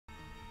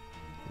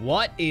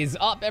What is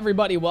up,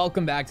 everybody?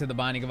 Welcome back to the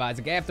Binding of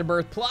Isaac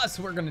Afterbirth. Plus,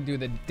 we're going to do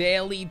the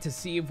daily to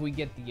see if we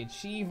get the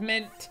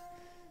achievement.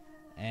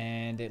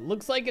 And it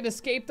looks like it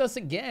escaped us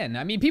again.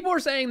 I mean, people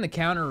were saying the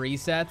counter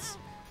resets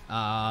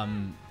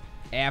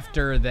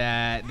after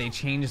that they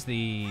changed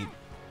the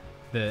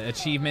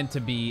achievement to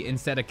be,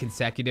 instead of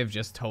consecutive,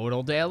 just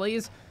total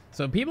dailies.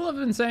 So people have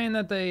been saying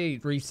that they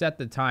reset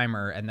the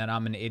timer and that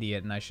I'm an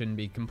idiot and I shouldn't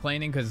be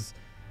complaining because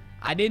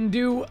I didn't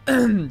do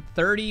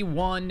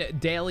 31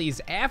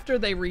 dailies after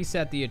they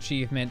reset the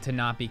achievement to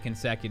not be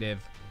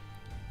consecutive.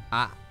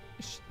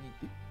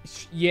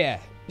 Yeah.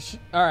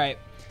 All right.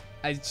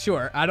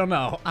 Sure. I don't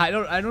know. I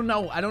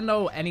don't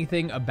know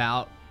anything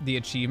about the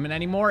achievement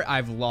anymore.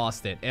 I've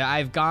lost it.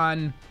 I've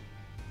gone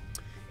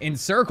in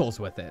circles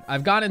with it.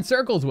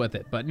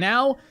 But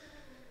now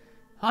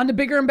on to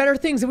bigger and better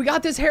things. And we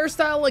got this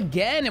hairstyle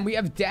again, and we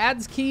have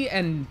Dad's Key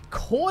and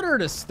Quarter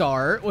to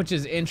start, which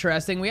is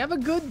interesting. We have a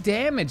good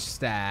damage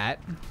stat.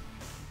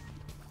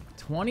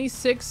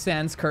 26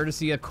 cents,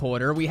 courtesy of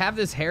Quarter. We have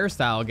this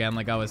hairstyle again,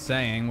 like I was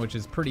saying, which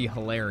is pretty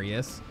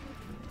hilarious.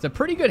 It's a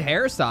pretty good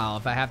hairstyle,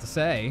 if I have to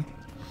say.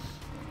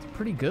 It's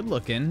pretty good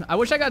looking. I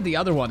wish I got the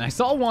other one. I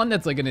saw one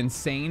that's like an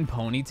insane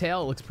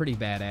ponytail. It looks pretty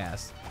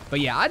badass. But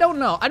yeah, I don't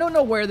know. I don't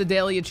know where the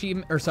daily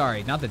achievement, or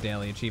sorry, not the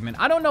daily achievement.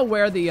 I don't know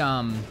where the,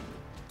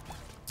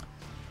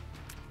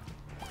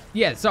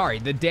 yeah, sorry,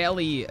 the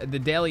daily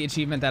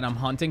achievement that I'm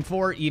hunting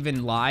for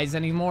even lies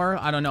anymore.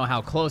 I don't know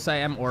how close I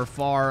am or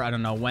far. I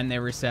don't know when they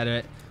reset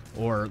it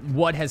or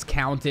what has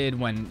counted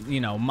when, you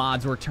know,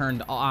 mods were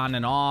turned on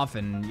and off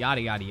and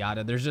yada, yada,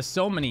 yada. There's just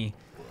so many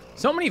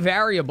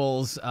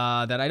variables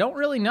that I don't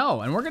really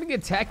know. And we're going to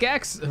get Tech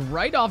X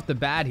right off the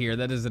bat here.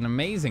 That is an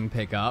amazing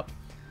pickup.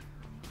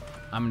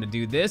 I'm going to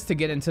do this to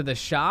get into the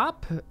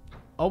shop.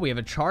 Oh, we have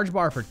a charge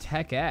bar for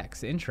Tech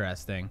X.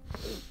 Interesting.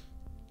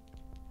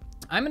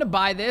 I'm gonna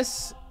buy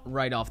this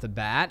right off the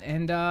bat,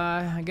 and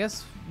I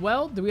guess,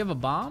 well, do we have a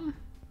bomb?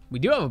 We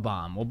do have a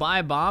bomb. We'll buy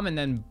a bomb and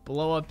then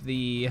blow up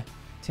the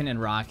tin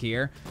and rock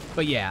here.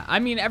 But yeah, I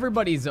mean,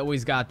 everybody's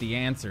always got the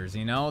answers,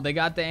 you know? They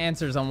got the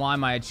answers on why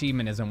my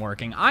achievement isn't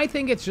working. I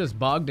think it's just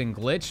bugged and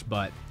glitched,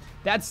 but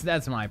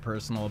that's my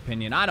personal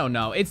opinion. I don't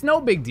know. It's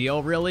no big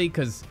deal, really,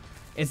 because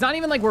it's not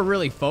even like we're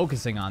really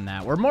focusing on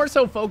that. We're more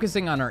so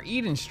focusing on our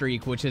Eden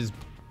streak, which has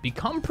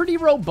become pretty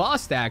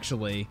robust,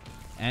 actually.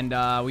 And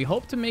we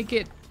hope to make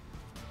it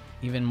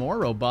even more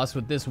robust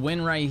with this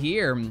win right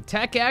here.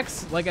 Tech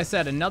X, like I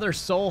said, another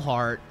soul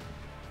heart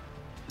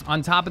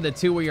on top of the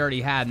two we already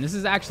had. And this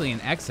is actually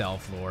an XL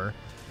floor,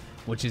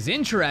 which is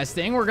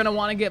interesting. We're going to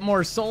want to get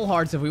more soul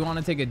hearts if we want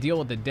to take a deal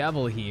with the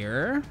devil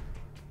here.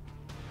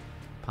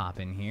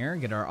 Pop in here,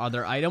 get our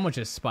other item, which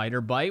is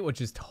Spider Bite,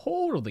 which is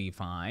totally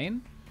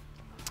fine.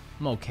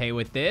 I'm okay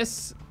with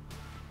this.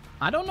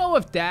 I don't know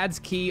if Dad's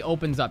Key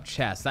opens up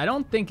chests. I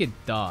don't think it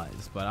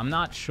does, but I'm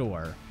not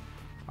sure.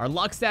 Our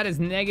luck stat is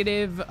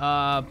negative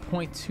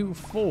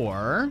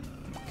 0.24.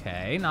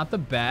 Okay, not the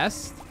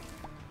best.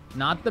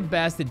 Not the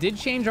best. It did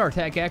change our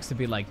Tech X to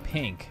be like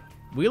pink.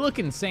 We look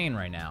insane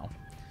right now.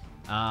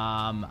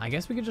 I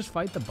guess we could just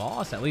fight the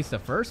boss. At least the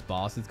first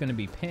boss. It's going to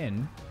be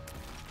Pin.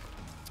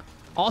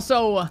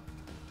 Also,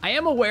 I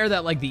am aware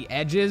that like the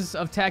edges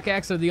of Tech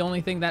X are the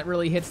only thing that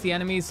really hits the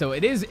enemies, so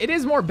it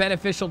is more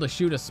beneficial to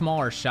shoot a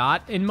smaller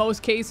shot in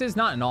most cases,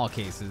 not in all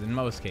cases, in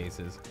most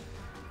cases.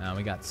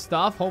 We got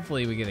stuff.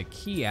 Hopefully we get a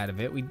key out of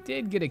it. We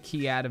did get a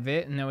key out of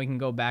it, and then we can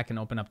go back and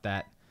open up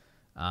that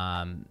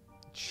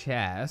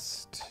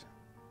chest.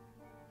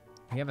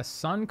 We have a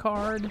sun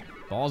card.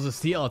 Balls of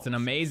Steel. It's an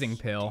amazing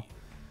pill.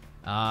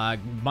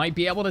 Might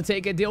be able to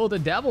take a deal with the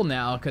devil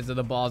now because of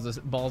the balls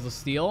of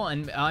steel.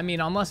 And I mean,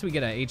 unless we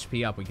get an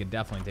HP up, we could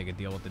definitely take a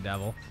deal with the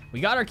devil.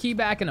 We got our key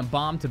back and a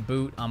bomb to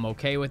boot. I'm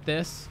okay with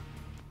this.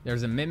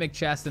 There's a mimic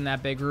chest in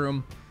that big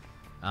room.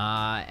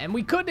 And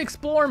we could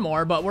explore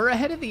more, but we're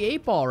ahead of the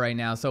 8-ball right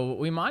now. So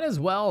we might as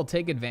well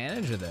take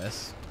advantage of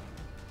this.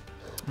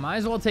 Might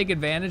as well take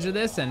advantage of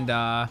this and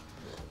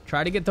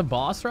try to get the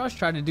boss rush,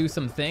 try to do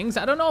some things.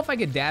 I don't know if I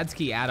get Dad's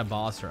Key at a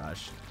boss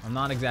rush. I'm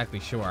not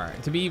exactly sure.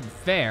 To be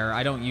fair,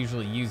 I don't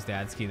usually use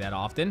Dad's Key that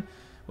often.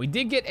 We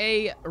did get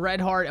a red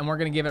heart, and we're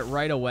going to give it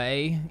right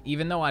away.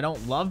 Even though I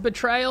don't love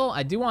Betrayal,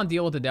 I do want to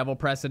deal with the Devil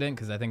Precedent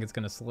because I think it's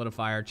going to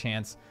solidify our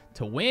chance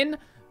to win.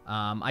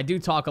 I do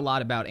talk a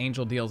lot about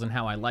angel deals and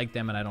how I like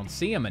them, and I don't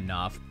see them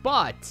enough.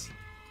 But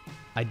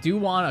I do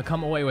want to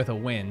come away with a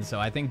win,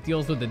 so I think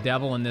deals with the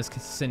devil in this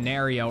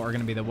scenario are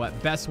going to be the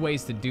best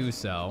ways to do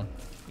so.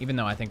 Even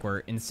though I think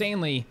we're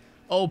insanely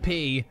OP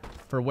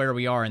for where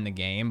we are in the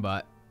game,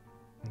 but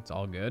it's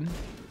all good.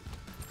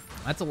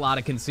 That's a lot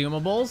of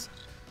consumables.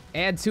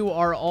 Add to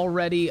our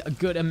already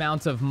good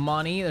amounts of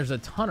money. There's a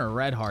ton of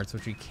red hearts,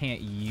 which we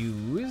can't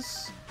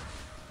use.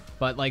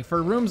 But like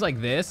for rooms like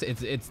this,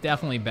 it's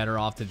definitely better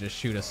off to just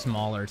shoot a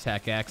smaller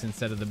Tech X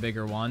instead of the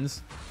bigger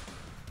ones.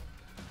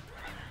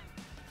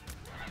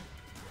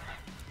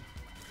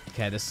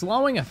 Okay, the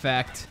slowing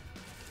effect.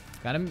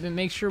 Gotta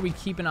make sure we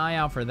keep an eye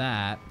out for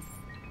that.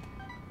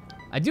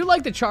 I do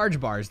like the charge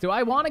bars. Do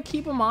I want to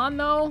keep them on,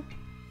 though?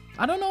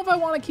 I don't know if I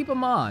want to keep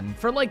them on.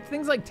 For like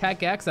things like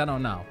Tech X, I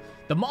don't know.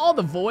 The Maul of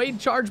the Void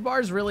charge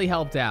bars really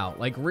helped out.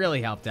 Like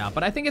really helped out.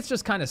 But I think it's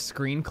just kind of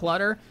screen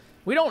clutter.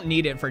 We don't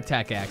need it for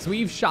Tech X.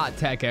 We've shot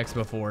Tech X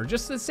before.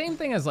 Just the same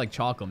thing as like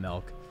chocolate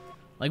milk.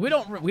 Like we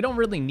don't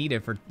really need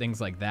it for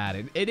things like that.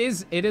 It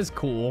is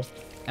cool.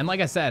 And like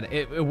I said,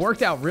 it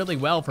worked out really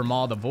well for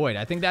Maul of the Void.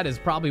 I think that is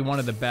probably one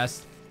of the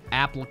best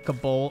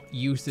applicable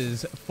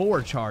uses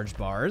for charge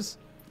bars.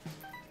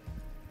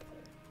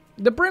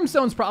 The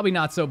Brimstone's probably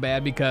not so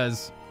bad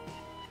because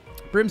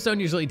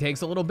Brimstone usually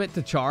takes a little bit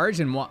to charge,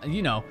 and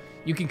you know,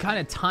 you can kind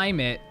of time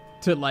it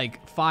to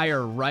like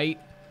fire right.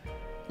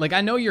 Like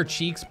I know your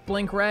cheeks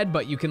blink red,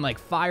 but you can like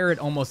fire it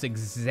almost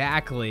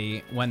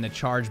exactly when the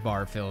charge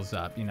bar fills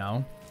up, you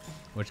know,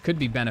 which could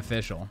be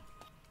beneficial.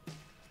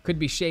 Could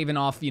be shaving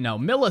off, you know,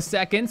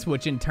 milliseconds,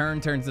 which in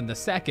turn turns into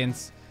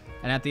seconds.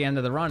 And at the end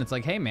of the run, it's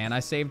like, hey man, I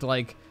saved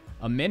like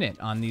a minute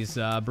on these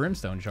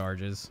Brimstone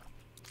charges.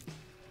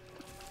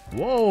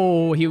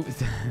 Whoa, it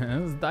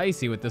was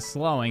dicey with the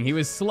slowing. He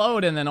was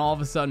slowed and then all of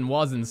a sudden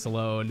wasn't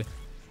slowed.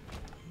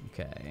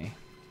 Okay.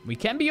 We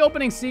can be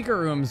opening secret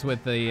rooms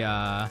with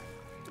the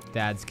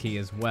Dad's Key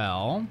as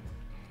well.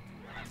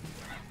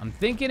 I'm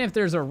thinking if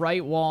there's a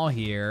right wall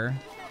here,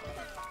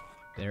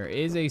 there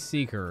is a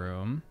secret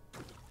room.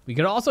 We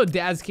could also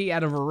Dad's Key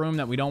out of a room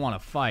that we don't want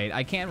to fight.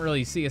 I can't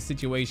really see a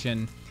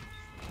situation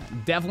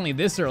definitely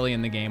this early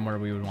in the game where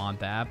we would want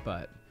that,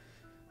 but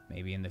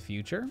maybe in the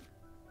future.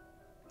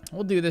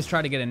 We'll do this,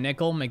 try to get a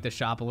nickel, make the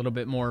shop a little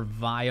bit more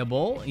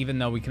viable, even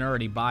though we can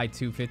already buy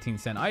 2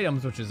 15-cent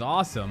items, which is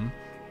awesome.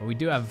 But we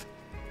do have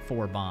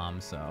 4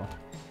 bombs, so.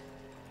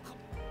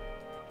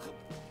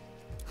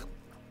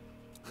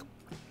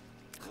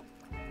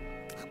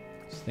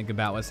 Just think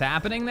about what's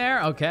happening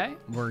there. Okay,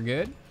 we're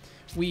good.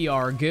 We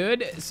are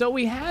good. So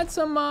we had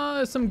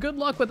some good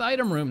luck with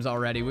item rooms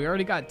already. We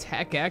already got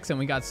Tech X and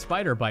we got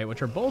Spider Bite,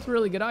 which are both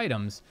really good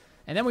items.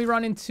 And then we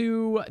run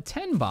into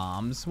 10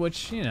 bombs,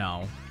 which, you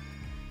know,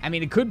 I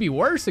mean, it could be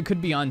worse. It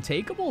could be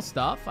untakeable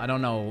stuff. I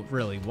don't know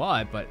really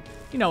what, but,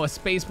 you know, a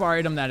spacebar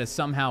item that is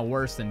somehow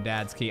worse than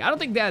Dad's Key. I don't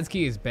think Dad's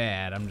Key is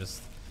bad. I'm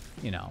just,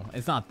 you know,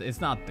 it's not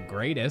the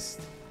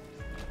greatest.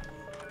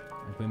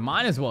 We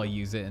might as well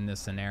use it in this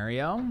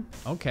scenario.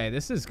 Okay,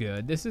 this is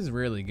good. This is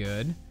really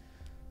good.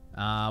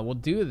 We'll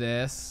do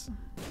this.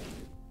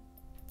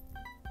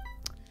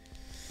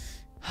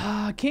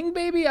 King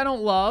Baby, I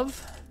don't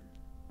love.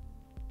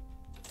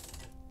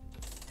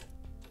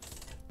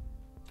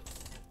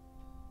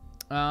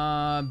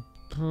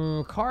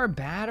 Car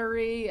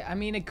battery. I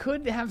mean, it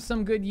could have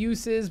some good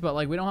uses, but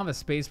like we don't have a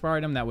spacebar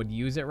item that would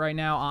use it right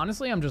now.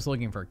 Honestly, I'm just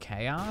looking for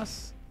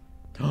chaos.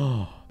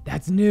 Oh,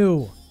 that's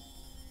new.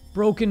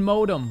 Broken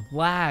modem,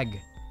 lag.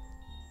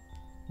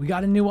 We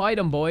got a new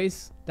item,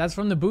 boys. That's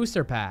from the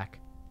booster pack.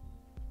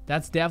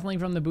 That's definitely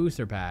from the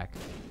booster pack.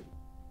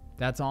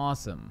 That's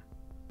awesome.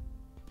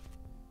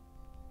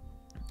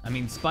 I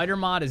mean, Spider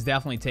Mod is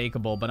definitely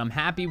takeable, but I'm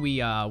happy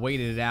we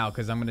waited it out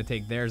because I'm going to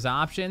take theirs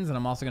options, and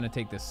I'm also going to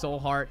take this Soul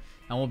Heart,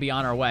 and we'll be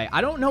on our way. I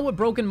don't know what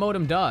Broken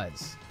Modem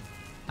does.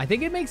 I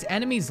think it makes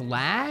enemies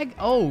lag.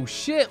 Oh,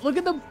 shit. Look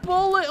at the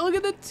bullet. Look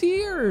at the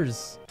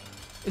tears.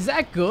 Is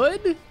that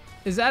good?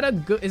 Is that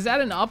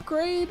an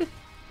upgrade?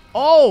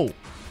 Oh,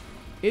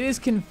 it is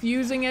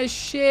confusing as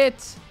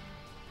shit.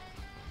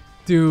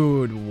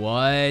 Dude,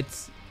 what?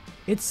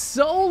 It's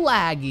so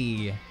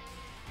laggy.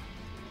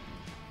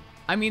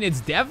 I mean,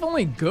 it's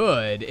definitely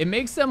good. It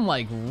makes them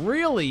like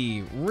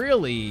really,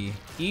 really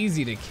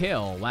easy to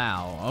kill.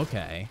 Wow,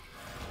 okay.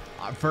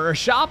 For a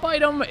shop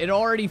item, it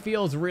already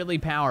feels really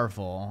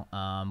powerful.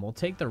 We'll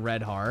take the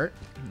red heart.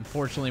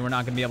 Unfortunately, we're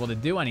not gonna be able to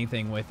do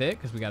anything with it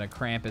because we got a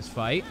Krampus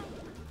fight.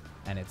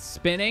 And it's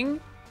spinning.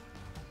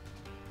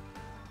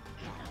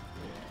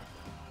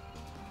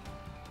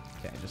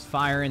 Okay, just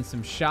fire in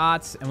some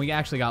shots. And we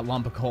actually got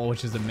Lump of Coal,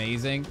 which is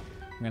amazing.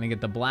 I'm going to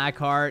get the Black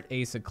Heart,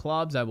 Ace of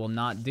Clubs. I will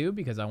not do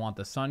because I want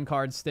the Sun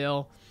card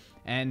still.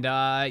 And,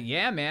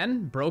 yeah,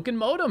 man. Broken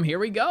Modem. Here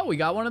we go. We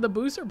got one of the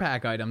booster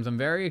pack items. I'm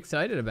very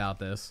excited about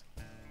this.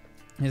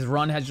 His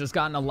run has just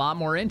gotten a lot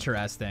more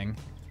interesting.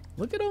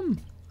 Look at him.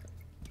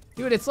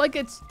 Dude, it's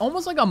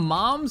almost like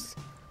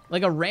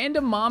a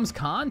random mom's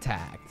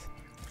contact.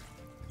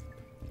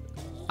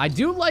 I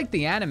do like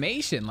the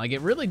animation. Like, it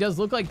really does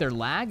look like they're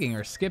lagging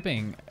or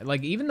skipping.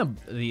 Like, even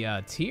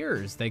the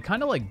tears, they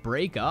kind of, like,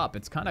 break up.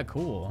 It's kind of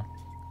cool.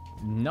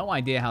 No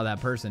idea how that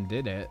person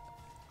did it.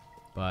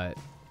 But,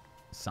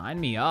 sign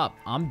me up.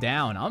 I'm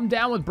down. I'm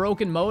down with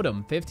Broken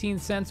Modem. 15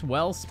 cents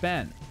well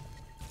spent.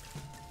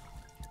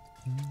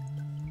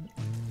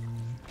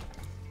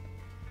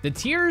 The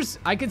tears,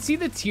 I could see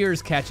the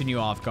tears catching you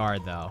off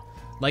guard, though.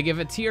 Like, if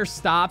a tear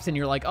stops and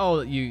you're like,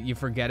 oh, you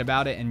forget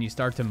about it and you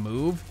start to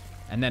move,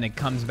 and then it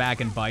comes back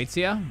and bites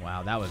you.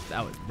 Wow, that was,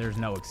 there's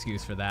no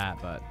excuse for that,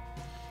 but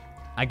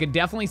I could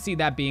definitely see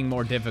that being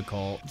more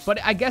difficult. But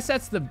I guess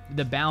that's the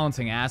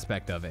balancing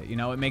aspect of it. You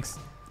know, it makes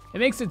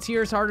the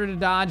tears harder to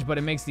dodge, but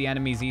it makes the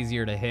enemies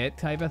easier to hit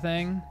type of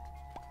thing.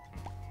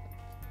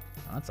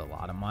 Oh, that's a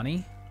lot of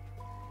money.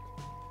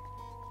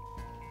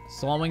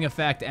 Slowing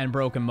effect and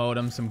broken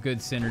modem, some good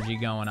synergy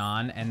going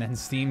on. And then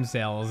Steam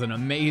Sale is an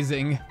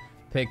amazing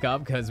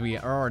pickup because we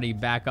are already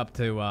back up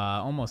to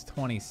almost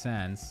 20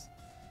 cents.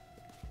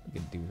 We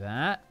could do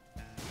that.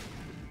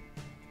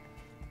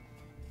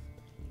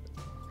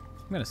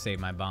 I'm going to save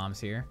my bombs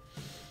here.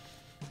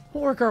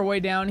 We'll work our way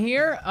down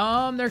here.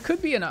 There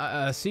could be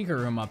a secret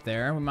room up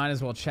there. We might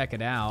as well check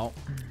it out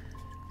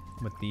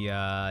with the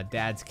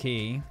dad's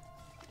key.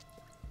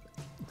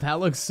 That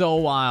looks so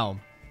wild.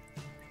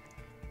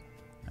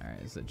 All right,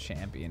 it's a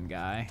champion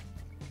guy.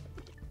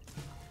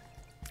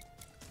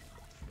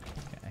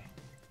 Okay.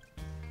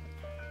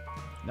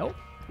 Nope.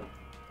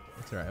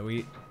 That's all right.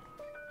 We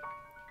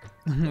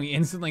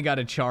instantly got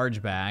a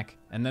charge back,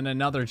 and then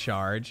another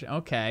charge.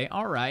 Okay,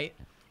 all right.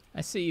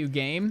 I see you,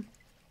 game.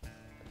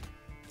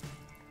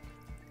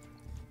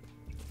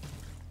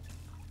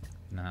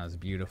 That was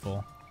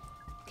beautiful.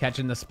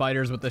 Catching the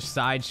spiders with the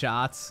side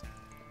shots.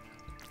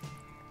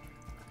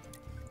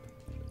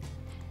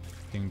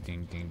 Ding,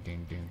 ding, ding,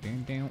 ding, ding,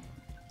 ding, ding.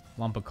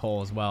 Lump of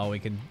coal as well. We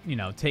could, you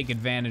know, take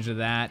advantage of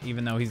that,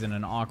 even though he's in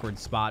an awkward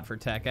spot for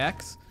Tech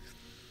X.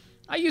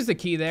 I used the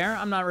key there.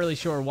 I'm not really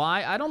sure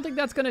why. I don't think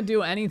that's going to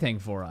do anything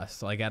for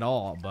us, like, at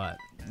all, but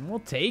we'll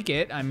take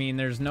it. I mean,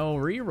 there's no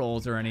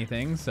rerolls or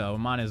anything, so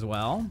might as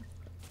well.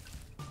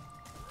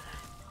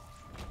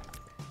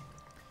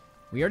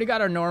 We already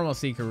got our normal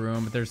secret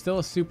room, but there's still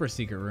a super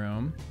secret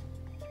room.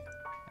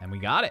 And we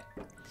got it.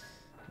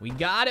 We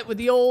got it with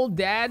the old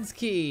dad's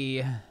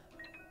key.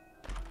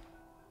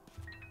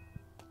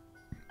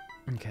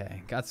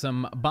 Okay, got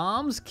some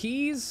bombs,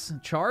 keys,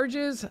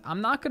 charges. I'm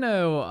not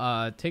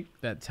gonna take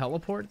that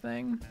teleport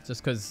thing,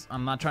 just because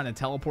I'm not trying to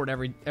teleport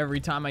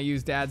every time I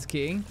use dad's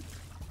key.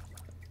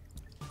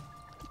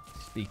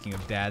 Speaking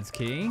of dad's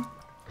key,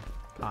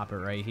 pop it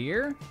right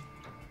here.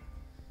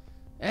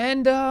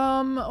 And,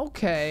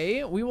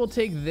 okay, we will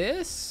take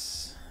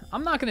this.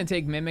 I'm not going to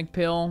take Mimic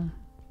Pill.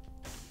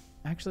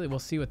 Actually, we'll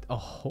see what...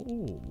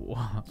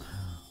 Oh,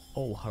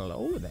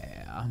 hello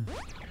there.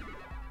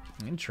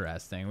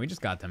 Interesting. We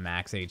just got to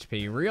max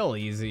HP. Real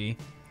easy.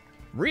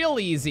 Real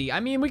easy.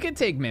 I mean, we could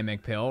take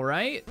Mimic Pill,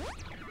 right?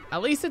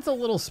 At least it's a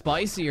little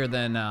spicier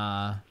than,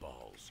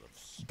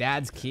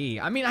 Dad's Key.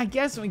 I mean, I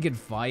guess we could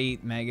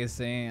fight Mega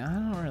Satan.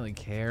 I don't really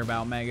care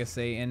about Mega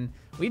Satan.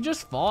 We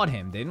just fought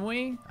him, didn't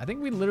we? I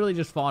think we literally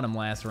just fought him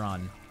last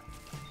run.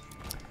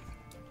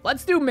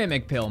 Let's do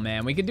Mimic Pill,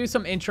 man. We could do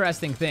some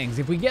interesting things.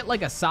 If we get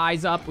like a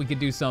size up, we could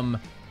do some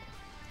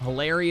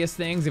hilarious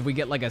things. If we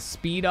get like a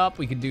speed up,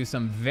 we could do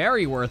some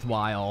very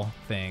worthwhile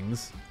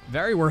things.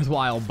 Very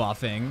worthwhile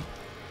buffing.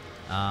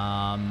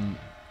 I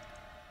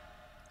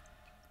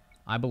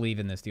believe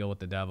in this deal with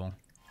the devil.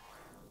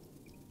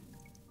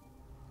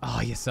 Oh,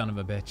 you son of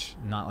a bitch.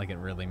 Not like it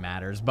really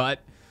matters, but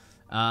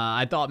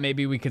I thought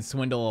maybe we could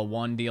swindle a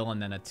 1 deal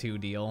and then a 2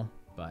 deal,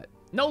 but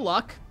no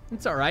luck.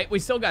 It's all right. We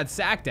still got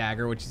Sack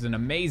Dagger, which is an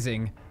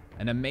amazing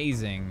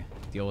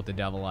deal with the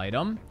devil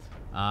item.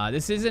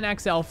 This is an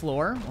XL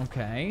floor.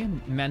 Okay,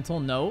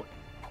 mental note.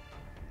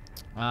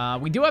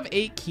 We do have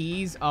 8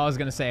 keys. Oh, I was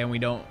gonna say, and we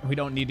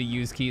don't need to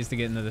use keys to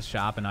get into the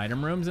shop and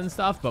item rooms and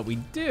stuff, but we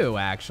do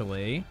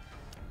actually.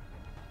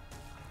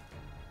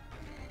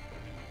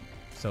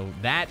 So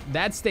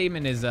that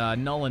statement is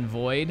null and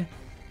void.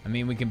 I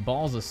mean, we can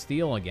Balls of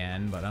Steel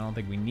again, but I don't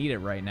think we need it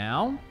right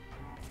now.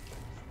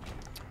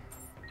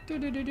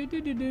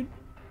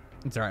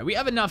 It's all right. We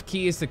have enough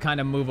keys to kind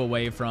of move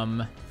away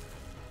from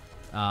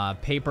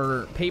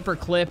paper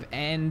clip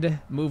and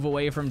move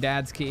away from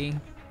Dad's Key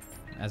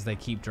as they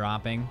keep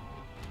dropping.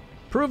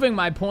 Proving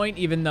my point,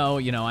 even though,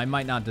 you know, I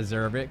might not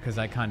deserve it because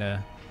I kind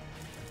of...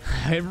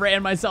 I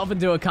ran myself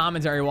into a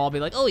commentary wall, be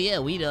like, oh yeah,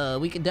 we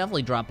can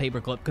definitely drop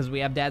paperclip because we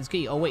have Dad's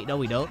Key. Oh wait, no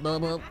we don't. Blah,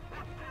 blah.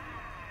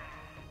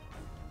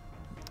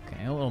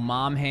 Okay, a little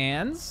mom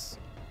hands.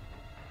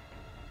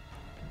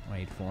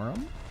 Wait for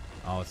him.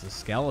 Oh, it's the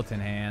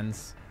skeleton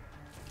hands.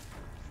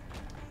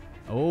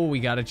 Oh, we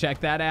got to check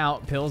that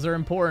out. Pills are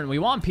important. We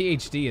want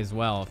PhD as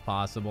well, if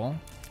possible.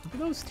 Look at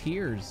those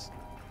tears.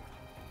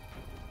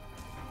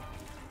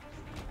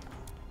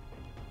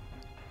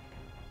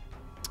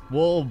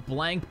 We'll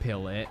blank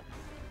pill it.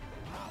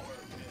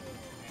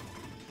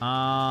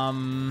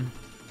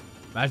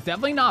 That's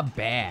definitely not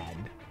bad.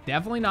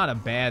 Definitely not a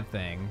bad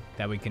thing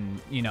that we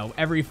can, you know,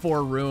 every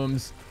 4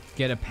 rooms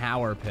get a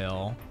power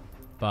pill.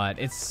 But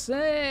it's,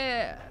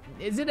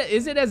 is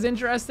it as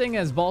interesting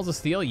as Balls of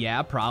Steel?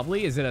 Yeah,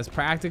 probably. Is it as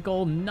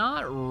practical?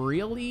 Not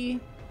really.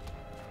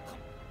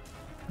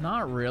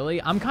 Not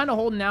really. I'm kind of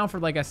holding out for,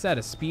 like I said,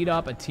 a speed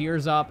up, a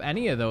tears up.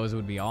 Any of those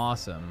would be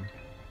awesome.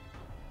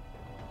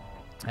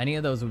 Any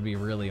of those would be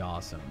really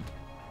awesome.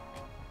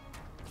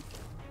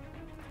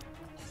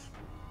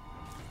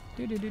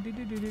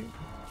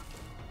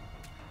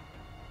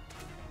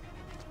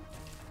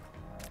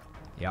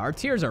 Yeah, our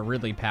tears are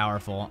really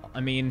powerful.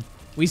 I mean,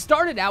 we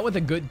started out with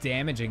a good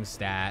damaging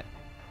stat,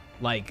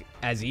 like,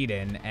 as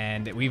Eden,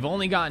 and we've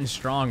only gotten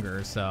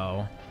stronger,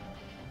 so...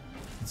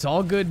 It's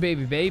all good,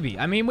 baby, baby.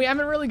 I mean, we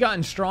haven't really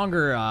gotten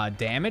stronger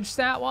damage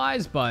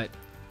stat-wise, but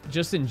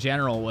just in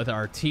general with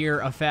our tier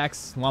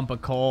effects, lump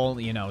of coal,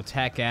 you know,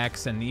 tech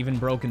X, and even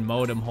broken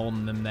modem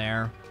holding them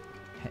there,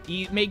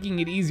 making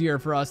it easier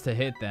for us to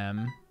hit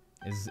them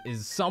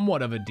is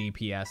somewhat of a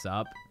DPS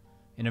up.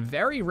 In a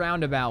very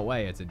roundabout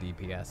way, it's a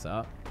DPS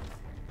up.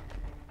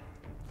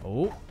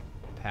 Oh,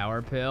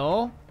 power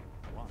pill.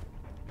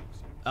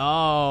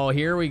 Oh,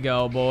 here we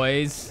go,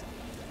 boys.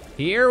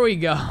 Here we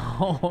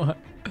go.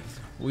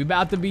 We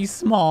about to be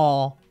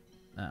small.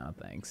 Oh,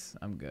 thanks.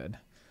 I'm good.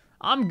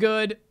 I'm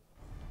good.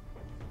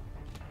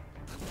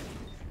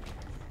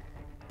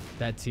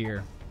 That's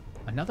here.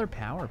 Another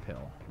power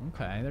pill.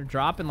 Okay, they're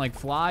dropping like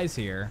flies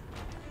here.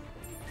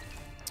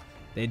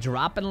 They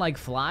dropping like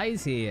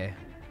flies here.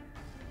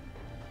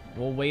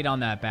 We'll wait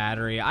on that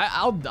battery.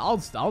 I'll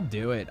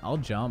do it. I'll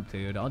jump,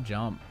 dude. I'll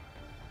jump.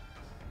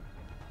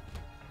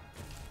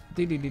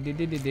 There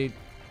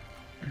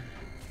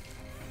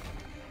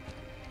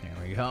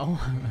we go.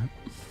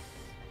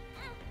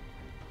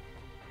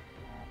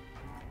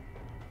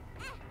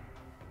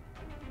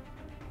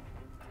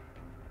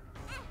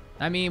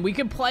 I mean, we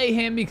could play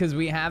him because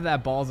we have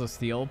that Balls of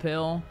Steel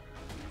pill.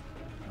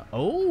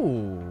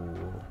 Oh.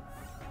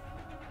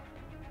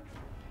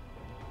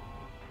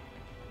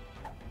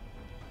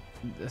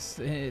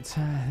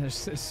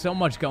 There's so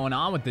much going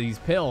on with these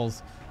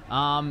pills.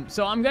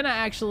 So I'm gonna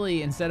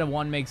actually, instead of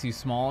one makes you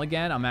small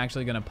again, I'm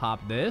actually gonna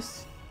pop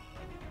this.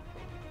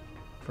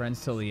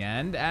 Friends till the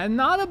end. And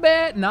not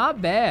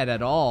bad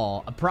at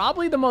all.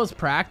 Probably the most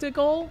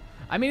practical.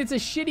 I mean, it's a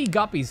shitty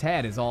Guppy's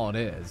head is all it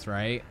is,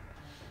 right?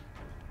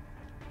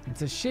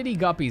 It's a shitty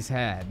Guppy's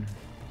head.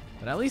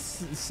 But at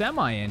least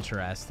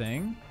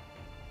semi-interesting.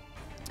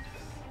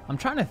 I'm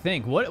trying to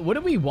think. What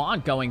do we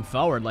want going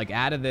forward, like,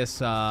 out of this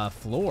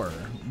floor?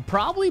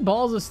 Probably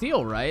Balls of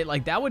Steel, right?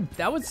 Like, that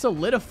would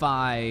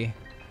solidify...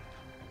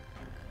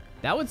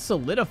 That would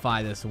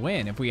solidify this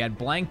win. If we had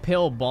blank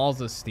pill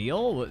Balls of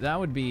Steel, that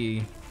would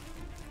be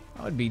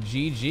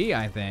GG,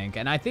 I think.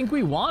 And I think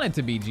we want it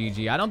to be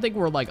GG. I don't think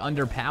we're like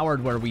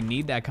underpowered where we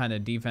need that kind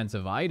of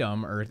defensive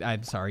item, or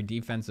I'm sorry,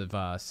 defensive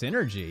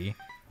synergy.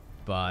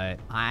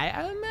 But yeah,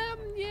 I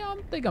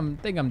think I'm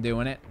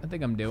doing it. I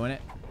think I'm doing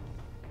it.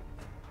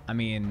 I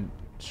mean,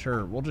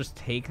 sure, we'll just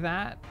take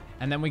that,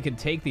 and then we could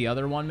take the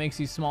other one makes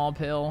you small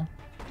pill.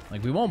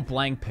 Like, we won't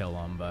blank pill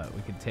them, but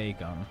we could take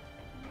them.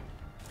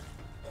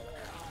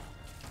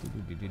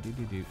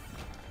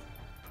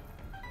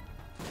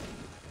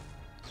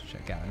 Let's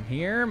check out in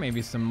here.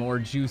 Maybe some more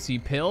juicy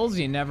pills.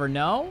 You never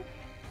know.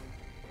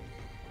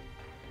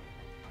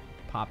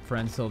 Pop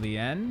friends till the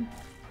end.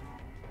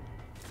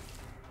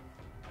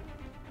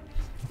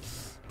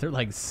 They're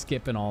like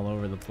skipping all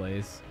over the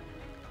place.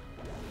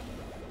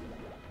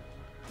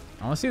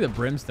 I want to see the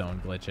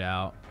brimstone glitch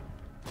out.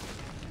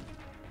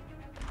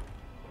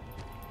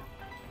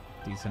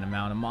 Decent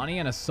amount of money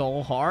and a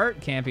soul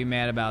heart. Can't be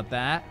mad about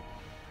that.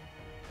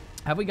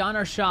 Have we gotten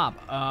our shop?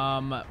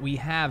 We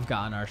have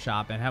gotten our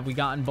shop. And have we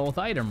gotten both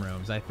item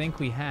rooms? I think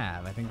we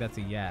have. I think that's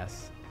a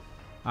yes.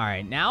 All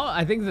right, now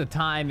I think the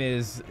time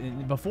is,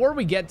 before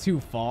we get too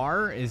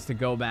far, is to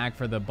go back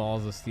for the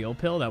Balls of Steel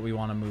pill that we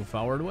want to move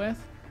forward with.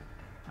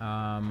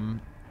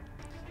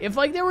 If,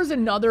 like, there was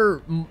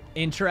another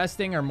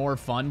interesting or more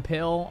fun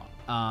pill,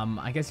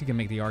 I guess you can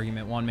make the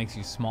argument one makes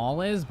you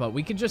small is, but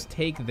we could just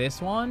take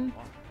this one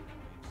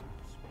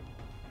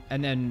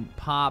and then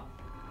pop...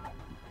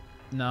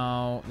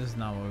 No, this is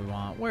not what we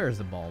want. Where is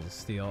the Balls of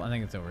Steel? I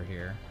think it's over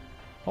here.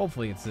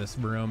 Hopefully it's this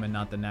room and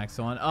not the next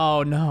one.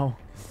 Oh, no.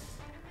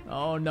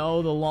 Oh,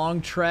 no, the long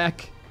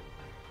trek.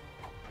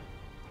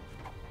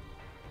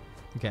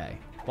 Okay,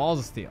 Balls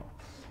of Steel.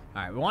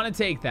 All right, we want to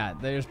take that.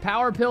 There's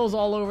power pills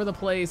all over the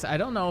place. I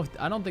don't know if...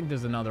 I don't think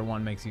there's another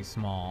one makes you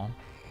small.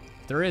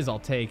 If there is, I'll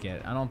take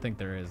it. I don't think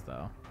there is,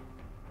 though.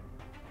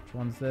 Which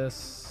one's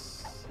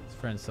this? It's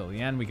friends till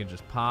the end. We could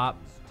just pop.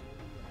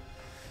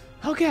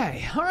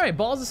 Okay, all right,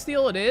 Balls of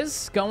Steel it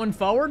is. Going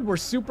forward, we're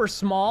super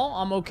small.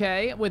 I'm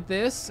okay with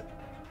this.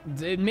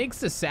 It makes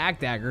the sack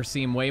dagger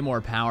seem way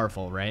more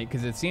powerful, right?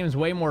 Because it seems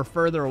way more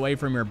further away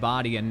from your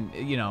body, and,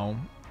 you know,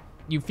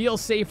 you feel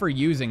safer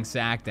using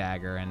sack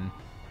dagger, and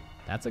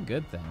that's a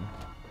good thing.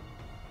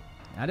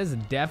 That is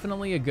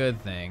definitely a good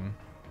thing.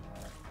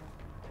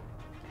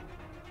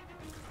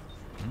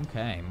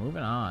 Okay,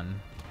 moving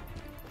on.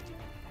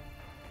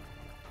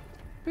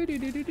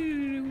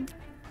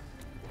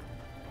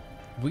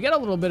 We get a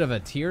little bit of a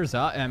tears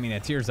up. I mean, a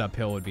tears up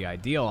pill would be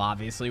ideal,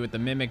 obviously, with the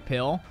mimic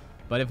pill.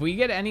 But if we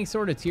get any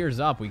sort of tears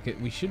up,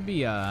 we should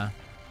be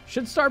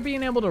should start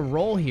being able to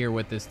roll here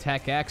with this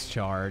Tech X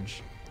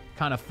charge,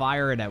 kind of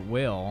fire it at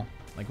will.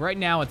 Like right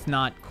now, it's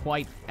not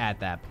quite at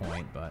that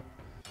point, but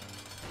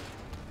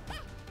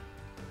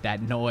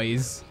that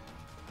noise.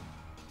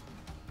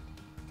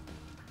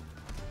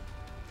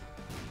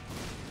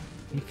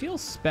 He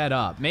feels sped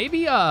up.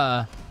 Maybe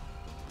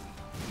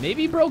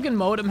maybe Broken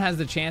Modem has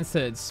the chance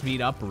to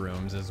speed up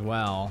rooms as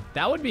well.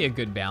 That would be a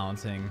good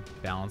balancing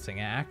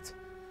act.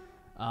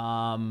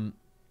 I'm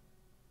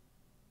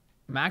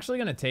actually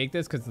gonna take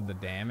this because of the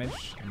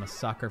damage. I'm a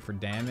sucker for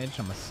damage.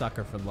 I'm a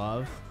sucker for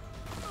love.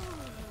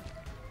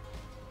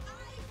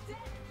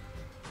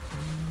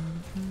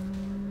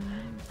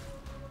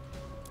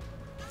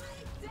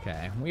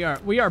 Okay,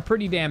 we are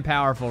pretty damn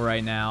powerful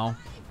right now.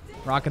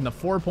 Rocking the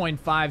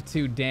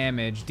 4.52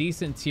 damage,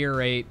 decent tier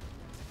rate,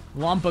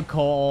 lump of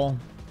coal,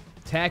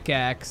 Tech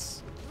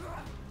X,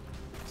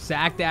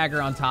 sack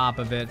dagger on top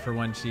of it for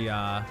when she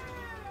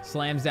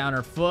slams down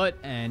her foot,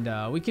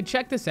 and we could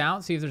check this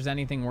out, see if there's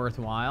anything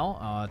worthwhile.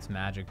 Oh, it's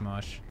Magic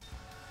Mush.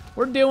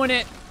 We're doing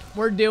it.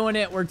 We're doing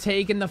it. We're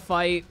taking the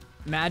fight.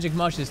 Magic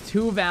Mush is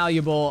too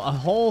valuable. A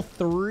whole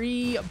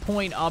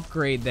 3-point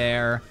upgrade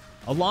there,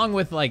 along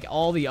with like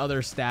all the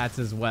other stats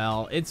as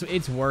well.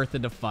 It's worth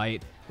it to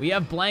fight. We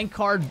have blank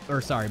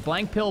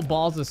pill,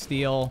 balls of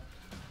steel.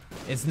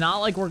 It's not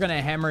like we're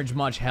gonna hemorrhage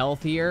much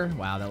health here.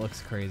 Wow, that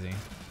looks crazy.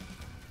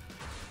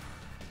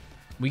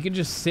 We can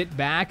just sit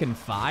back and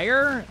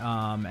fire,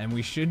 and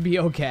we should be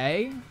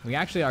okay. We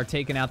actually are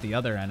taking out the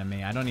other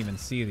enemy. I don't even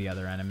see the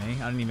other enemy.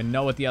 I don't even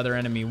know what the other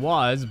enemy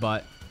was,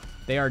 but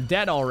they are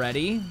dead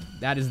already.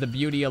 That is the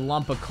beauty of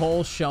Lump of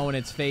Coal showing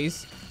its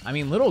face. I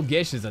mean, Little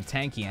Gish is a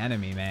tanky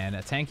enemy, man.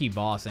 A tanky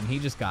boss, and he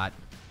just got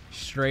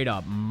straight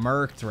up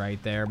murked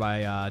right there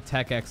by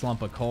Tech X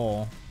Lump of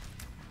Coal.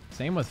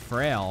 Same with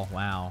Frail.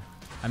 Wow.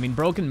 I mean,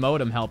 Broken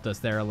Modem helped us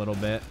there a little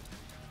bit.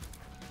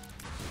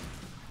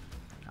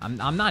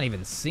 I'm not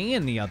even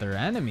seeing the other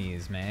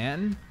enemies,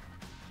 man.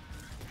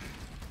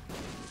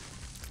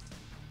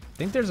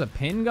 Think there's a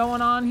pin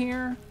going on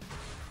here?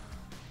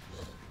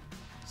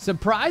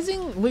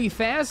 Surprisingly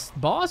fast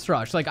boss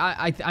rush. Like,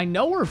 I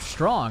know we're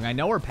strong. I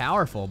know we're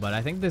powerful, but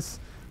I think this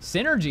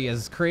synergy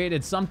has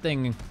created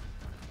something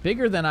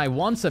bigger than I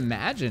once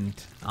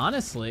imagined,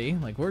 honestly.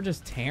 Like, we're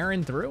just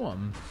tearing through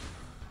them.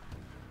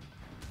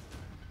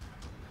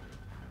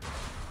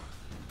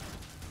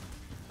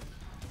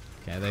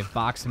 Okay, they've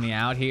boxed me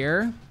out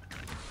here.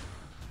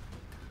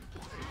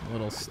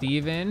 Little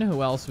Steven.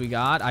 Who else we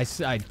got? I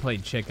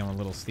played chicken with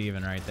Little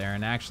Steven right there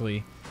and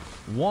actually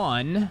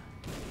won.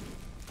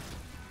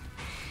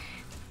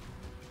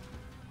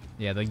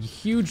 Yeah, the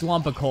huge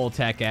Lump of Coal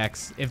Tech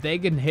X. If they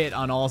can hit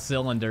on all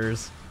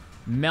cylinders,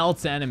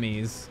 melts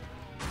enemies.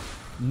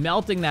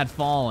 Melting that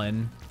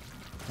Fallen.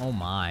 Oh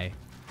my.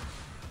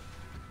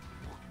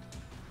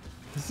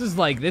 This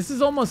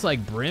is almost like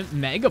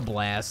Mega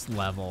Blast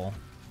level.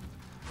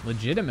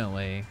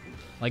 Legitimately.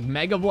 Like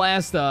Mega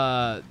Blast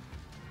boss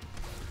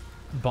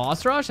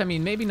rush? I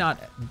mean, maybe not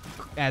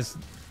as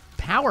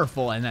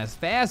powerful and as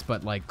fast,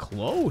 but like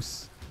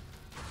close.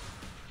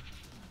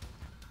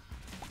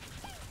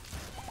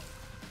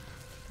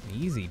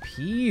 Easy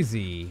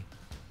peasy.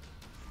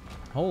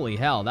 Holy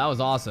hell, that was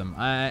awesome.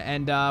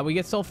 And we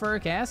get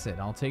sulfuric acid.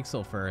 I'll take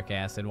sulfuric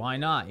acid. Why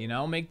not? You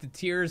know, make the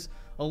tiers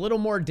a little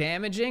more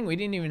damaging. We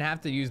didn't even have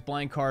to use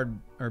blank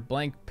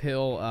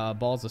pill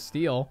balls of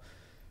steel.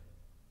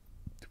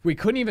 We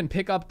couldn't even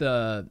pick up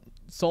the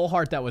soul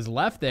heart that was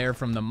left there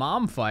from the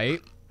mom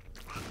fight.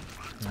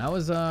 That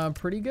was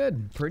pretty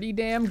good. Pretty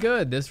damn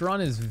good. This run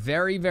is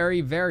very,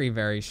 very, very,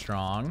 very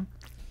strong.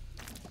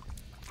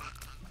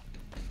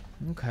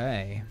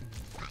 Okay.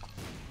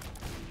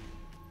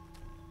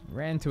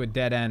 Ran to a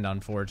dead end,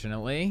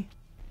 unfortunately.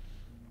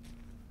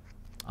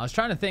 I was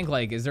trying to think,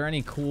 like, is there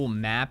any cool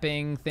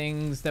mapping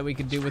things that we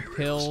could do with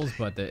pills?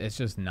 But it's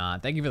just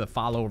not. Thank you for the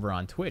follow over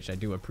on Twitch. I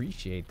do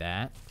appreciate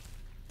that.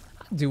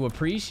 Do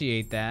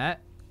appreciate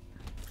that.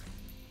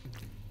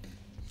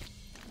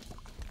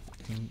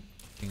 Ding,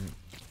 ding,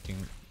 ding.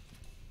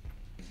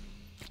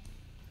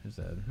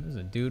 There's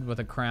a dude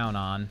with a crown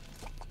on.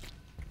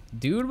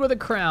 Dude with a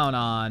crown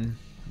on.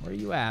 Where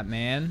you at,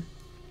 man?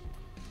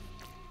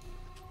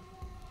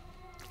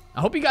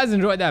 I hope you guys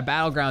enjoyed that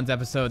Battlegrounds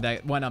episode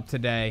that went up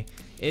today.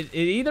 It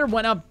either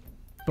went up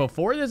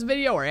before this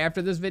video or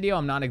after this video.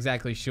 I'm not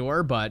exactly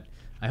sure, but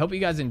I hope you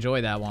guys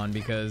enjoy that one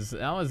because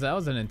that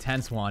was an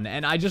intense one.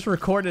 And I just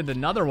recorded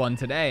another one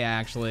today,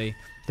 actually.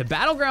 The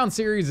Battleground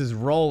series is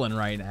rolling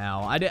right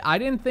now. I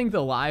didn't think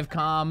the live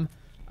comm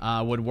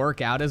would work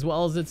out as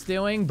well as it's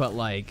doing, but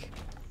like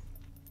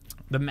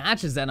the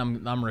matches that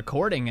I'm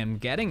recording and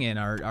getting in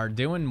are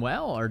doing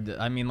well. Or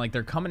I mean, like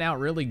they're coming out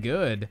really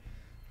good.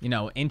 You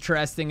know,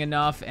 interesting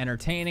enough,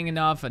 entertaining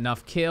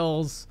enough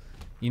kills.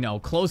 You know,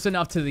 close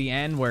enough to the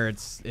end where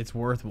it's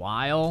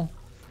worthwhile.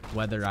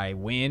 Whether I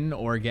win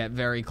or get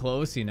very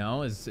close, you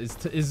know,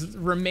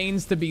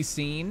 remains to be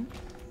seen.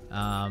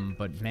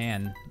 But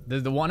man,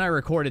 the one I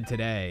recorded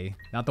today,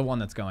 not the one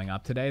that's going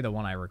up today, the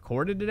one I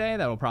recorded today,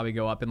 that will probably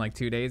go up in like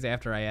 2 days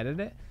after I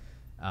edit it.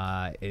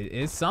 It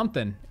is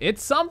something.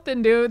 It's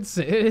something, dudes.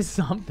 It is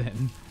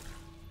something.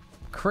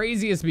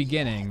 Craziest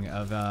beginning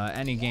of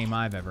any game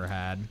I've ever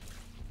had.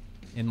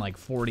 In like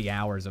 40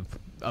 hours of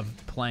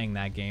playing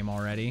that game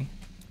already.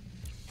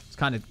 It's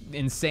kind of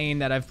insane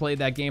that I've played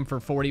that game for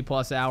 40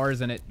 plus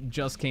hours and it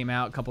just came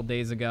out a couple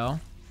days ago.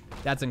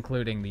 That's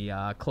including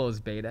the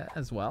closed beta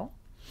as well.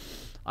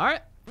 All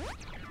right,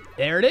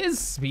 there it is.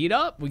 Speed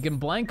up. We can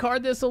blank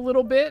card this a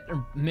little bit,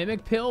 or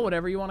mimic pill,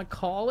 whatever you want to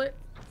call it.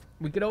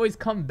 We could always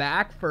come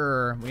back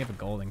for, we have a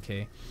golden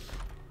key.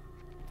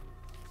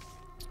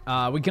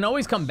 We can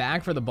always come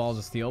back for the balls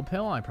of steel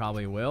pill. I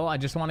probably will. I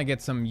just want to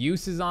get some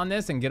uses on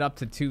this and get up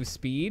to 2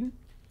 speed.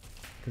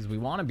 Because we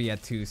want to be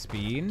at 2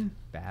 speed.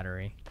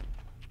 Battery.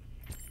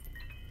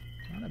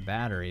 Not a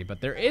battery, but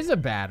there is a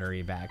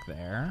battery back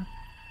there.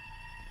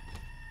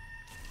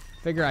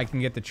 Figure I can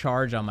get the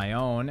charge on my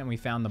own, and we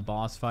found the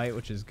boss fight,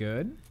 which is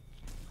good.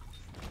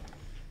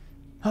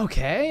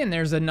 Okay, and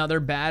there's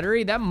another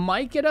battery. That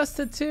might get us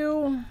to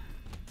 2.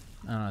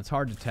 I don't know, it's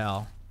hard to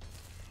tell.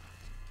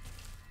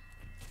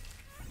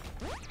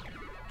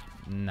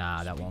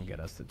 Nah, that won't get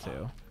us to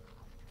 2.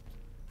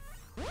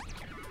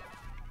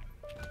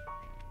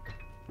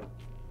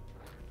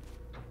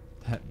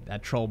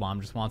 That troll bomb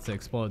just wants to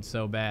explode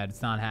so bad.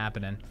 It's not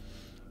happening.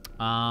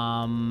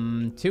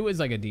 2 is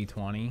like a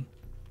D20,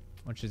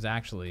 which is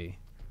actually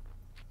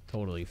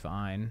totally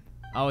fine.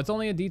 Oh, it's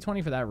only a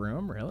D20 for that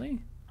room? Really?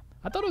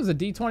 I thought it was a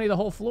D20 the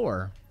whole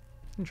floor.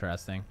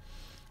 Interesting.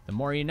 The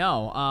more you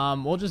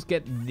know. We'll just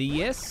get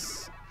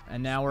this.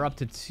 And now we're up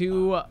to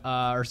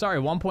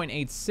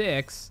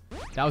 1.86.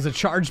 That was a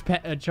charged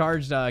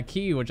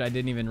key, which I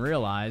didn't even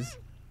realize.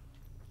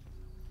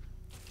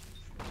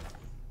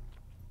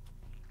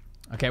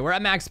 Okay, we're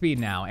at max speed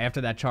now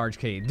after that charge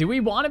key. Do we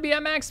want to be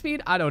at max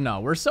speed? I don't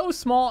know. We're so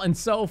small and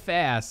so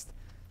fast.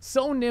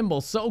 So nimble,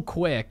 so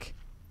quick.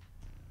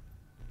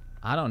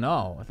 I don't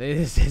know.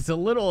 It's a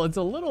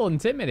little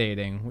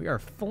intimidating. We are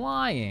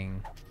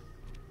flying.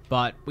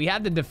 But we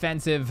have the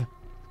defensive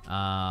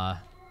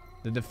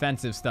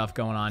stuff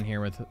going on here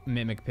with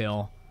Mimic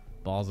Pill,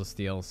 Balls of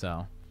Steel,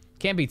 so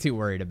can't be too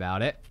worried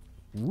about it.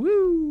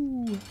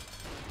 Woo!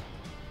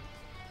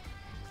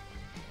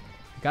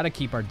 Gotta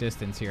keep our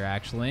distance here,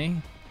 actually.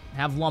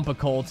 Have Lump of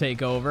Coal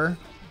take over.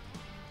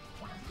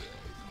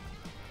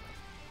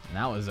 And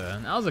that was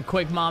a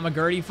quick Mama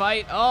Gertie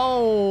fight.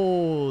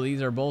 Oh,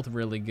 these are both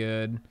really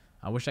good.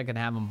 I wish I could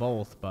have them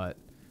both, but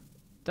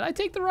did I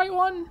take the right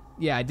one?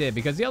 Yeah, I did,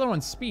 because the other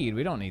one's speed.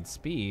 We don't need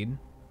speed.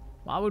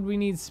 Why would we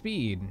need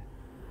speed?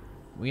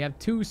 We have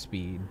 2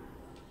 speed.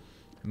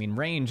 I mean,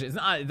 range is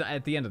not,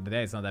 at the end of the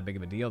day, it's not that big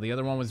of a deal. The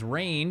other one was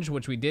range,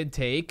 which we did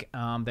take.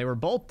 They were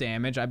both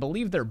damage. I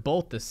believe they're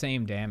both the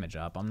same damage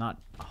up. I'm not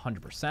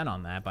 100%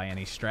 on that by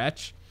any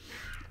stretch.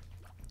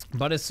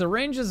 But a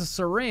syringe is a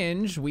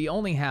syringe. We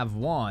only have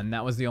 1.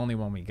 That was the only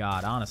one we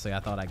got. Honestly,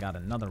 I thought I got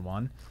another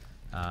one.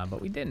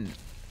 But we didn't.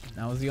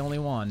 That was the only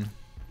one.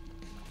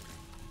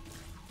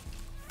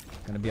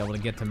 Gonna be able to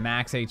get to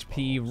max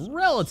HP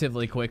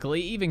relatively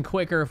quickly. Even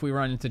quicker if we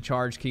run into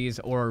charge keys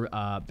or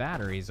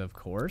batteries, of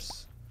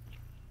course.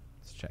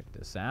 Let's check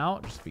this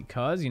out, just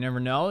because. You never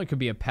know. There could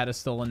be a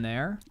pedestal in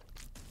there.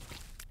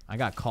 I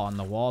got caught in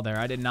the wall there.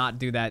 I did not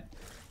do that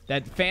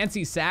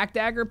fancy sack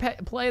dagger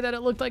play that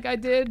it looked like I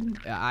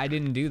did. I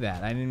didn't do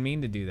that. I didn't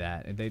mean to do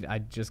that. I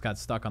just got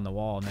stuck on the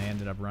wall, and they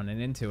ended up running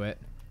into it.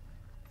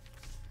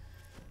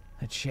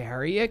 A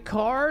chariot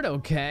card.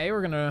 Okay,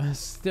 we're gonna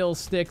still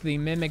stick the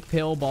Mimic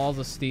Pill, Balls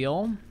of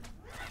Steel.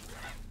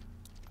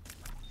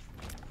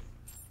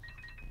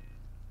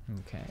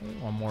 Okay,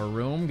 one more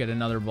room. Get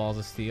another Balls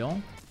of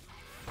Steel.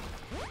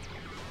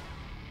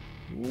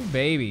 Ooh,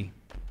 baby.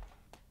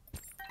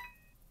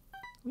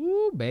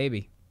 Ooh,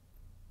 baby.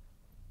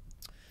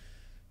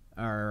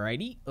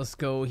 Alrighty, let's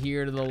go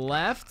here to the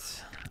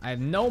left. I have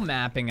no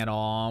mapping at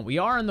all. We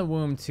are in the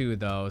womb too,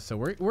 though, so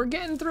we're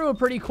getting through it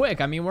pretty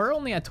quick. I mean, we're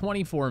only at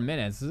 24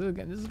 minutes. This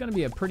is going to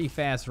be a pretty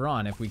fast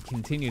run if we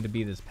continue to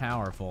be this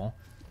powerful.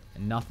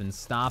 And nothing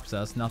stops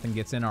us. Nothing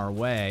gets in our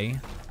way.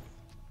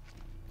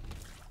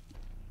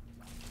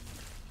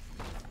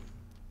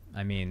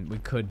 I mean, we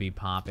could be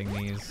popping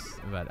these,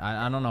 but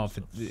I don't know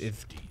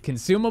if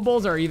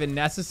consumables are even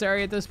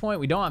necessary at this point.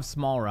 We don't have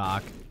small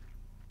rock.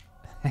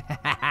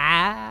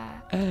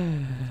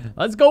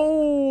 Let's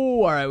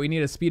go. All right, we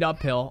need a speed up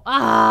pill.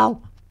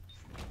 Ow!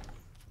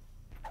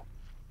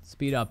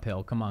 Speed up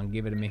pill. Come on,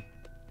 give it to me.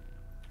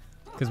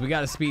 Because we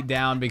got to speed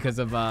down because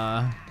of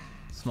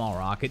small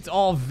rock. It's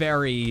all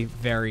very,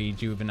 very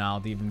juvenile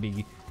to even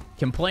be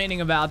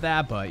complaining about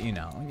that, but you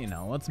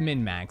know, let's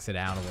min-max it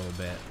out a little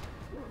bit.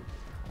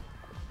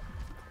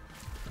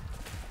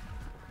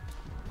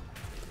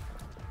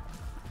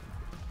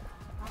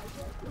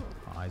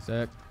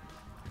 Isaac.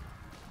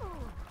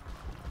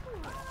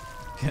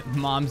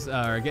 Mom's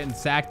getting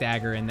sack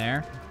dagger in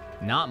there,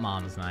 not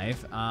Mom's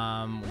knife.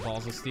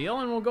 Balls of Steel,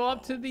 and we'll go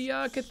up to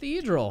the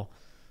cathedral.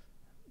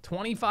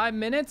 25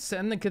 minutes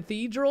and the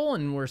cathedral,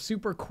 and we're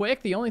super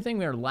quick. The only thing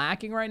we're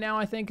lacking right now,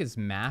 I think, is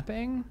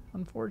mapping,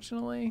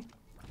 unfortunately.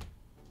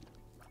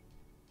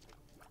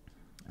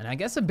 And I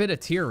guess a bit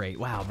of tier rate.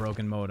 Wow,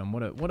 broken modem.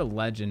 What a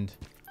legend.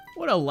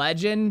 What a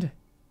legend.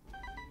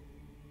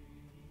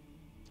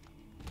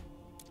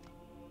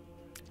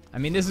 I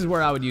mean, this is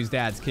where I would use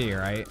Dad's key,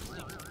 right?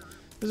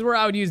 This is where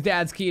I would use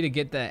Dad's key to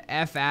get the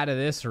F out of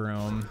this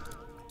room.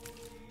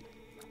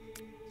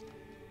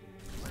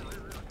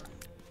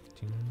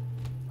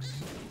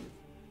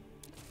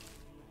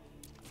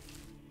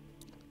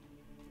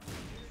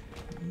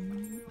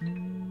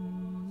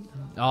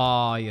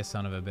 Oh, you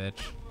son of a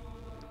bitch.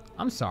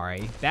 I'm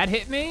sorry. That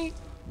hit me?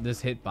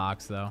 This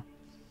hitbox, though.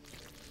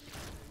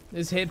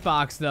 This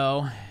hitbox,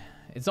 though,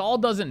 It all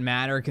doesn't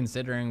matter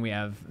considering we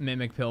have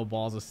Mimic Pill,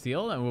 Balls of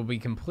Steel, and we'll be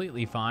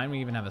completely fine. We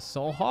even have a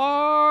Soul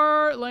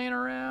Heart laying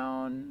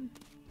around.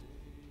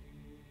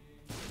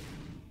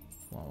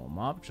 Blow him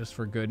up just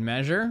for good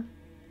measure.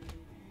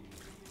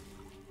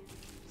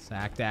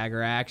 Sack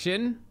Dagger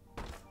action.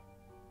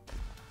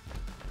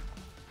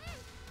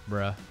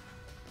 Bruh.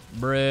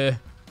 Bruh.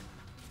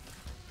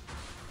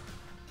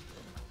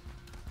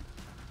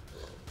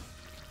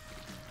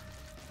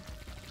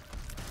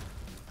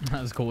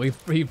 That was cool.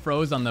 He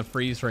froze on the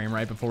freeze frame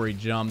right before he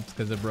jumped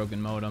because of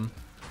broken modem.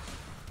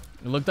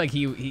 It looked like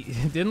he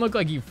it didn't look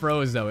like he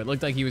froze though. It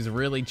looked like he was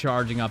really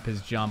charging up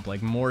his jump,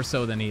 like more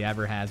so than he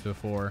ever has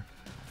before.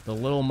 The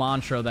little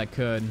mantra that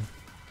could.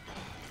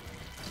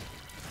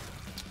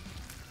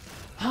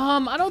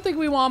 I don't think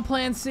we want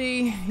Plan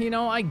C. You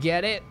know, I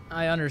get it.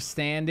 I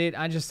understand it. We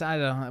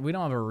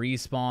don't have a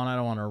respawn. I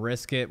don't want to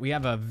risk it. We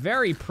have a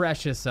very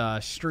precious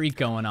streak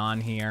going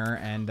on here,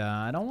 and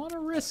I don't want to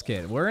risk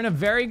it. We're in a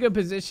very good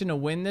position to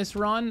win this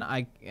run.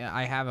 I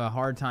have a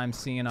hard time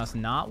seeing us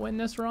not win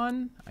this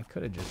run. I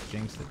could have just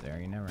jinxed it there.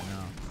 You never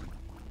know.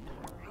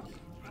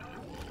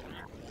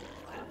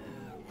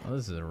 Oh,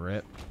 this is a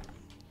rip.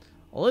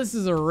 Well, this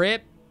is a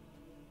rip.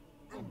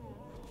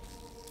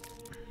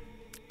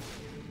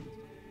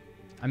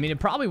 I mean, it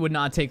probably would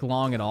not take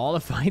long at all to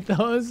fight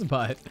those,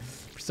 but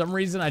for some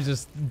reason I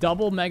just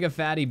double Mega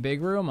Fatty Big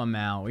Room, I'm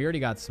out. We already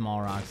got Small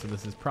Rock, so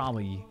this is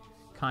probably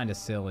kind of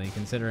silly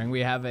considering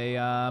we have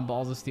a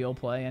Balls of Steel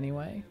play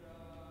anyway.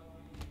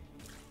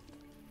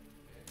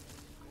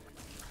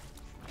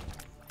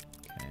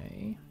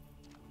 Okay.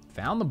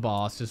 Found the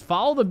boss. Just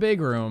follow the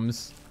big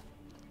rooms.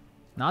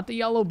 Not the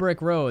yellow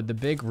brick road, the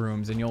big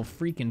rooms, and you'll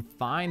freaking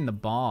find the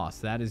boss.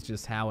 That is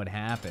just how it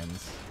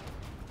happens.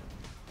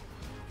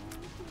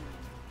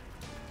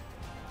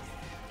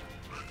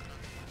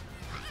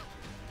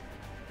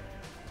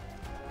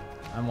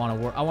 I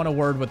want a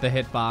word with the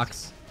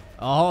hitbox.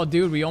 Oh,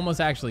 dude, we almost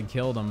actually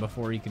killed him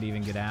before he could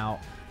even get out.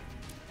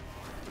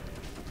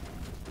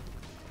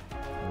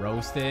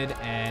 Roasted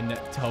and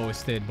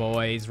toasted,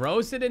 boys.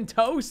 Roasted and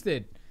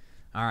toasted.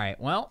 All right,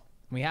 well,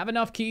 we have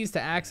enough keys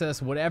to access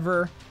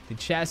whatever the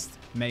chest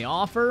may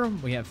offer.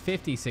 We have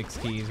 56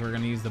 keys. We're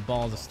going to use the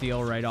Balls of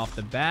Steel right off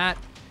the bat.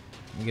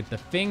 We get the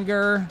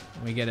Finger.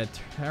 We get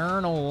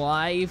Eternal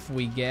Life.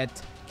 We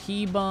get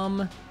Key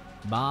Bum.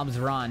 Bob's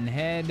Rotten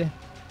Head.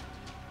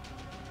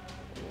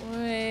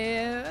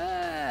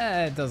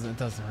 It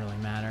doesn't really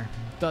matter.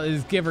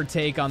 It's give or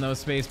take on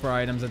those spacebar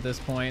items at this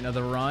point of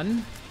the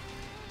run.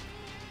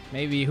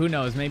 Maybe, who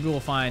knows, maybe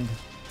we'll find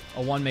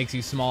a one makes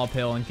you small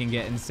pill and can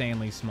get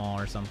insanely small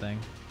or something.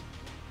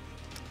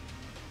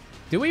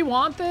 Do we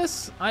want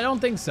this? I don't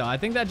think so. I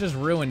think that just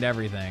ruined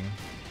everything.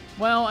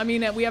 Well, I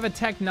mean, we have a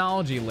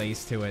technology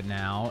lace to it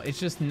now. It's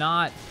just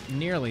not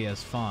nearly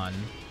as fun.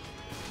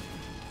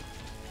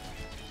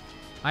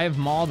 I have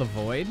Maul the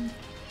Void.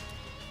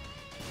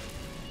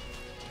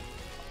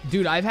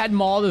 Dude, I've had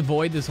Maul the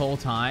Void this whole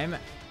time.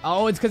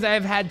 Oh, it's because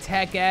I've had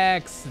Tech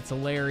X. It's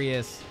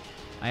hilarious.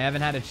 I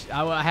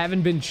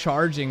haven't been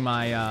charging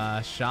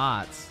my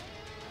shots.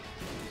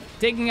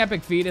 Taking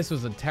Epic Fetus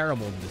was a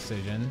terrible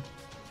decision.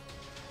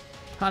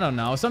 I don't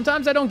know.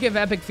 Sometimes I don't give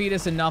Epic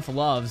Fetus enough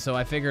love, so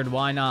I figured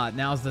why not?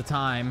 Now's the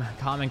time.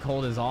 Common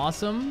Cold is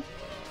awesome.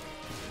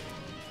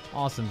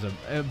 Awesome's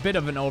a bit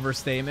of an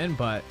overstatement,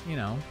 but, you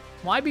know.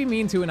 Why be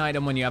mean to an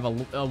item when you have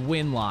a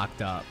win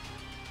locked up?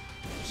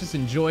 Let's just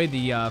enjoy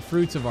the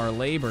fruits of our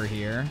labor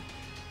here.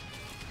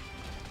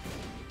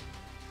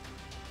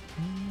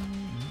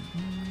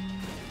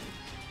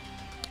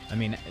 I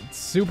mean, it's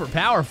super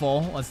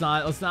powerful. Let's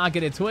not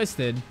get it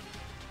twisted.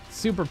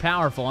 Super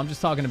powerful. I'm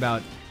just talking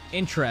about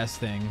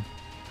interesting.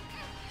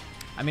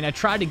 I mean, I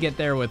tried to get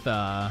there with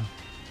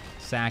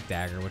Sack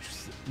Dagger, which,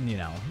 you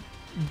know,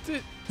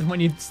 when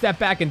you step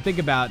back and think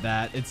about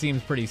that, it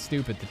seems pretty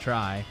stupid to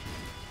try.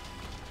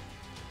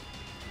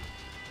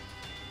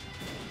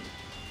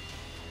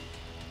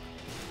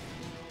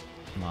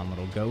 Come on,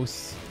 little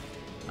ghosts.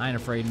 I ain't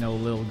afraid of no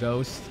little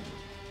ghost.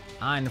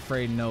 I ain't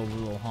afraid of no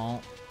little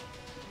haunt.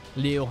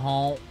 Lil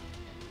Haunt.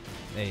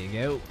 There you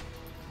go.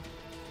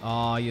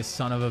 Oh, you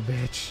son of a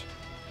bitch.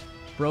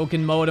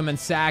 Broken modem and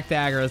Sack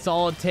Dagger. That's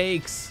all it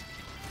takes.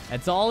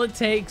 That's all it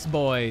takes,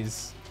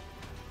 boys.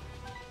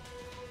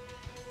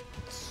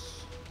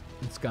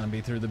 It's gonna be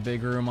through the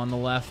big room on the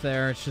left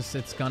there.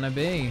 It's gonna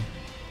be.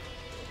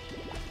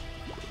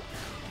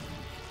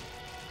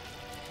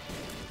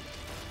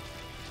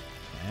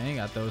 Okay,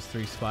 got those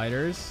 3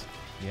 spiders.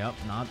 Yep,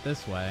 not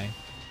this way.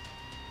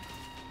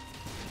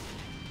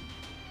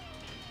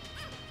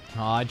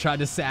 Oh, I tried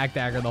to Sack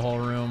Dagger the whole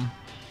room.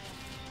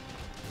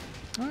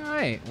 All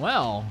right,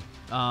 well,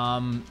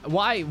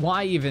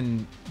 why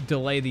even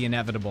delay the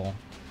inevitable?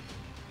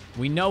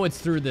 We know it's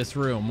through this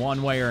room,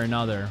 one way or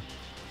another.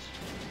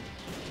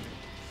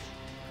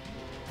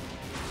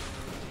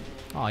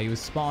 Oh, he was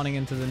spawning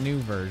into the new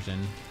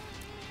version.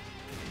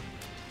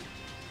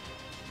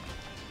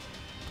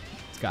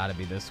 It's gotta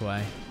be this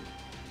way.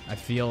 I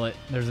feel it.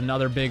 There's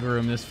another big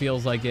room. This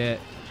feels like it.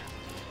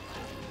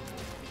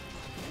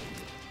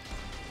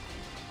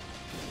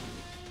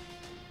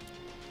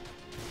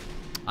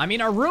 I mean,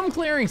 our room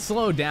clearing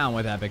slowed down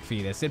with Epic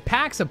Fetus. It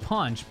packs a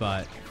punch,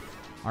 but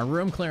our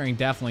room clearing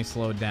definitely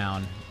slowed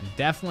down.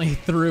 Definitely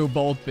through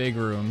both big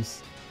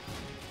rooms.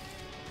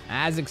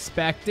 As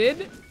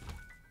expected.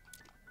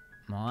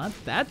 Well,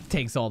 that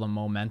takes all the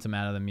momentum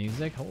out of the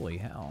music. Holy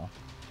hell.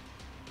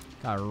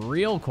 Got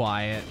real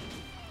quiet.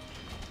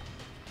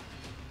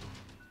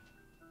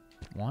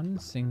 One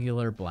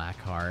singular black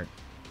heart.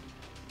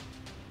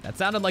 That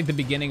sounded like the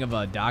beginning of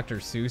a Dr.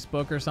 Seuss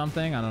book or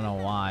something. I don't know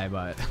why,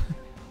 but...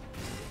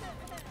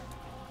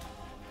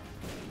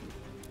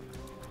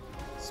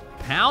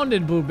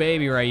 Pounded Blue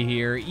Baby right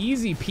here.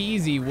 Easy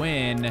peasy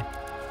win.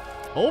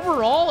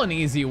 Overall, an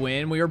easy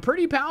win. We were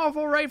pretty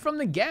powerful right from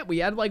the get. We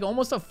had like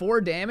almost a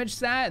 4 damage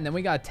stat, and then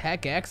we got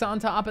Tech X on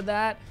top of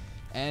that.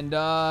 And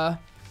those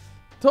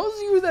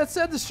of you that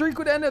said the streak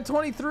would end at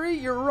 23,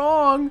 you're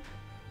wrong.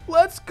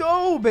 Let's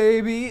go,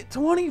 baby.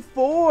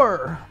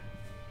 24.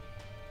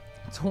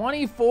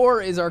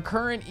 24 is our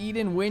current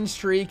Eden win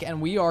streak,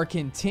 and we are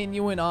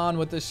continuing on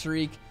with the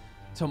streak.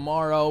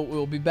 Tomorrow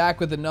we'll be back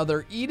with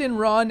another Eden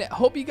run.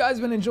 Hope you guys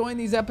have been enjoying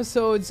these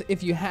episodes.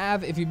 If you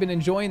have, if you've been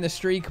enjoying the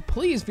streak,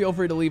 please feel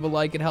free to leave a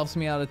like. It helps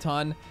me out a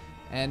ton.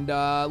 And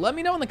let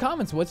me know in the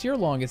comments, what's your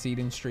longest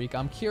Eden streak?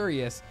 I'm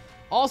curious.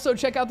 Also,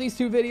 check out these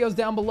 2 videos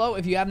down below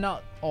if you have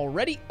not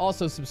already.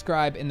 Also,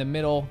 subscribe in the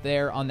middle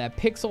there on that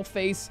pixel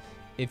face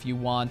if you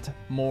want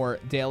more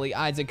daily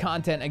Isaac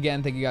content.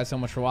 Again, thank you guys so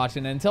much for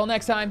watching. And until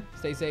next time,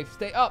 stay safe,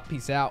 stay up.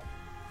 Peace out.